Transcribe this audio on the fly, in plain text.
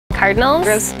cardinals,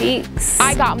 grosbeaks.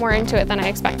 I got more into it than I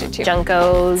expected to.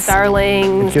 Juncos,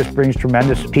 starlings. It just brings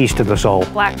tremendous peace to the soul.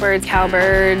 Blackbirds,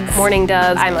 cowbirds, mourning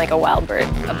doves. I'm like a wild bird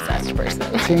obsessed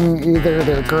person. Seeing either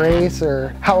their grace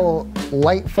or how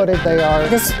light-footed they are.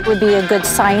 This would be a good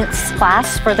science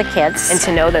class for the kids. And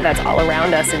to know that that's all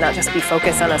around us and not just be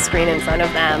focused on a screen in front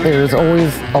of them. There's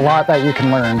always a lot that you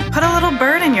can learn. Put a little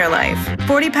bird in your life.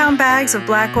 40-pound bags of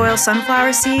black oil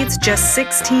sunflower seeds, just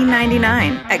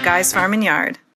 $16.99 at Guy's Farm and Yard.